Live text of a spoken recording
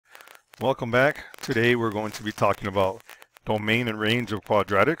Welcome back. Today we're going to be talking about domain and range of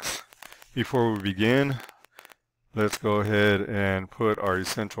quadratics. Before we begin, let's go ahead and put our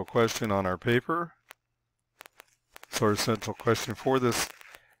essential question on our paper. So our essential question for this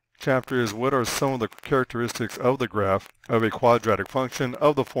chapter is, what are some of the characteristics of the graph of a quadratic function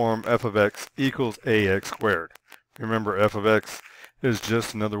of the form f of x equals ax squared? Remember, f of x is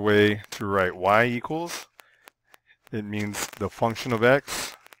just another way to write y equals. It means the function of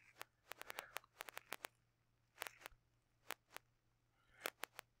x.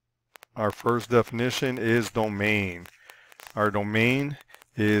 Our first definition is domain. Our domain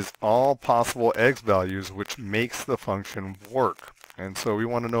is all possible x values which makes the function work. And so we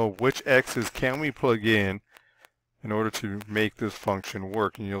want to know which x's can we plug in order to make this function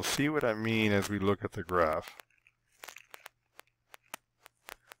work. And you'll see what I mean as we look at the graph.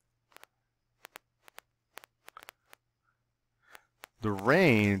 The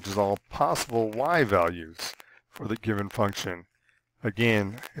range is all possible y values for the given function.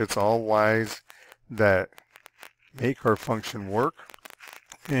 Again, it's all y's that make our function work,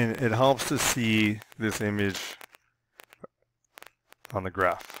 and it helps to see this image on the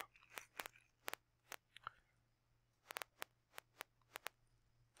graph.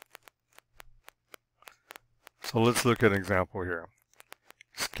 So let's look at an example here.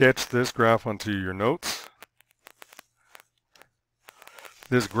 Sketch this graph onto your notes.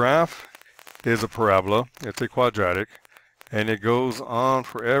 This graph is a parabola. It's a quadratic. And it goes on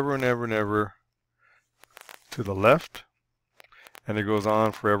forever and ever and ever to the left, and it goes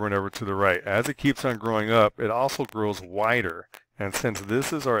on forever and ever to the right. As it keeps on growing up, it also grows wider. And since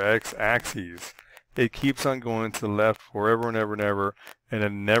this is our x-axis, it keeps on going to the left forever and ever and ever, and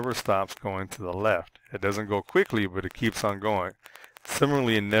it never stops going to the left. It doesn't go quickly, but it keeps on going.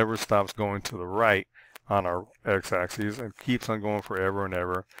 Similarly, it never stops going to the right on our x-axis and keeps on going forever and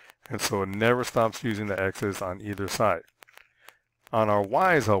ever. And so it never stops using the x's on either side. On our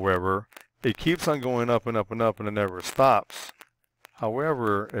y's, however, it keeps on going up and up and up, and it never stops.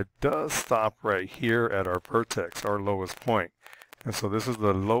 However, it does stop right here at our vertex, our lowest point. And so this is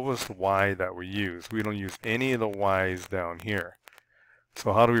the lowest y that we use. We don't use any of the y's down here.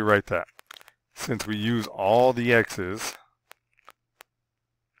 So how do we write that? Since we use all the x's,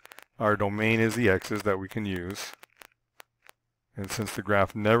 our domain is the x's that we can use. And since the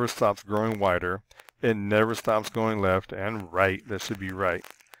graph never stops growing wider, it never stops going left and right. That should be right.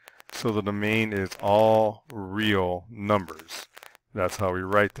 So the domain is all real numbers. That's how we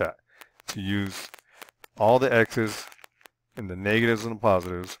write that. To use all the x's and the negatives and the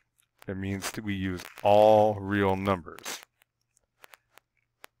positives, it means that we use all real numbers.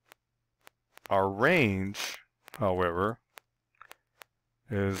 Our range, however,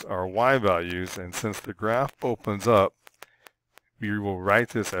 is our y values, and since the graph opens up, we will write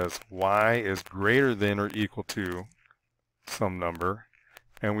this as y is greater than or equal to some number,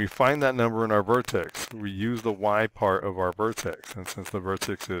 and we find that number in our vertex. We use the y part of our vertex, and since the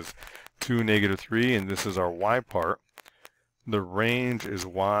vertex is 2, -3, and this is our y part, the range is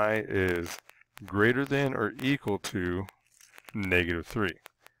y is greater than or equal to -3.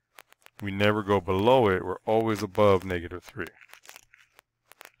 We never go below it. We're always above -3.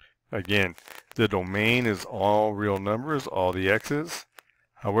 Again, the domain is all real numbers, all the x's.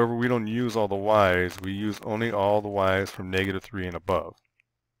 However, we don't use all the y's. We use only all the y's from -3 and above.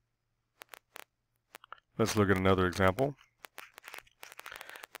 Let's look at another example.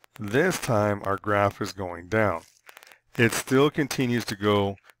 This time our graph is going down. It still continues to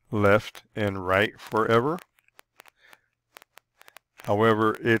go left and right forever.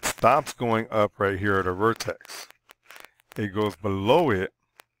 However, it stops going up right here at our vertex. It goes below it,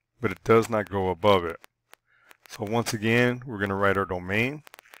 but it does not go above it. So once again, we're going to write our domain.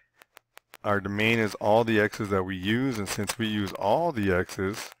 Our domain is all the x's that we use, and since we use all the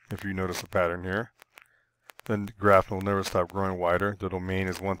x's, if you notice a pattern here, then the graph will never stop growing wider. The domain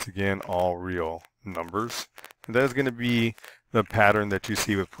is once again all real numbers. And that is going to be the pattern that you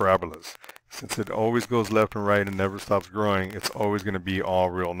see with parabolas. Since it always goes left and right and never stops growing, it's always going to be all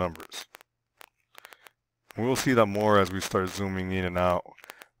real numbers. We'll see that more as we start zooming in and out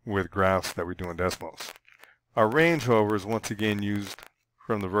with graphs that we do in decimals. Our range, however, is once again used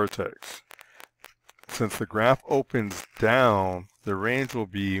from the vertex. Since the graph opens down, the range will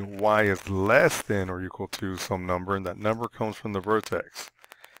be y is less than or equal to some number, and that number comes from the vertex.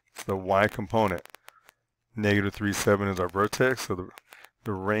 It's the y component. -3, 7 is our vertex, so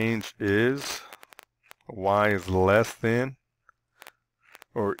the range is y is less than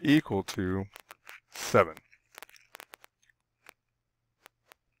or equal to 7.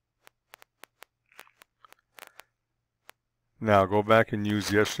 Now go back and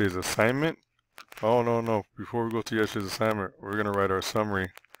use yesterday's assignment. Oh, no. Before we go to yesterday's assignment, we're going to write our summary.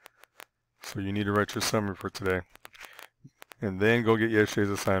 So you need to write your summary for today. And then go get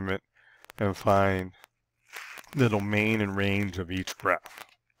yesterday's assignment and find the domain and range of each graph.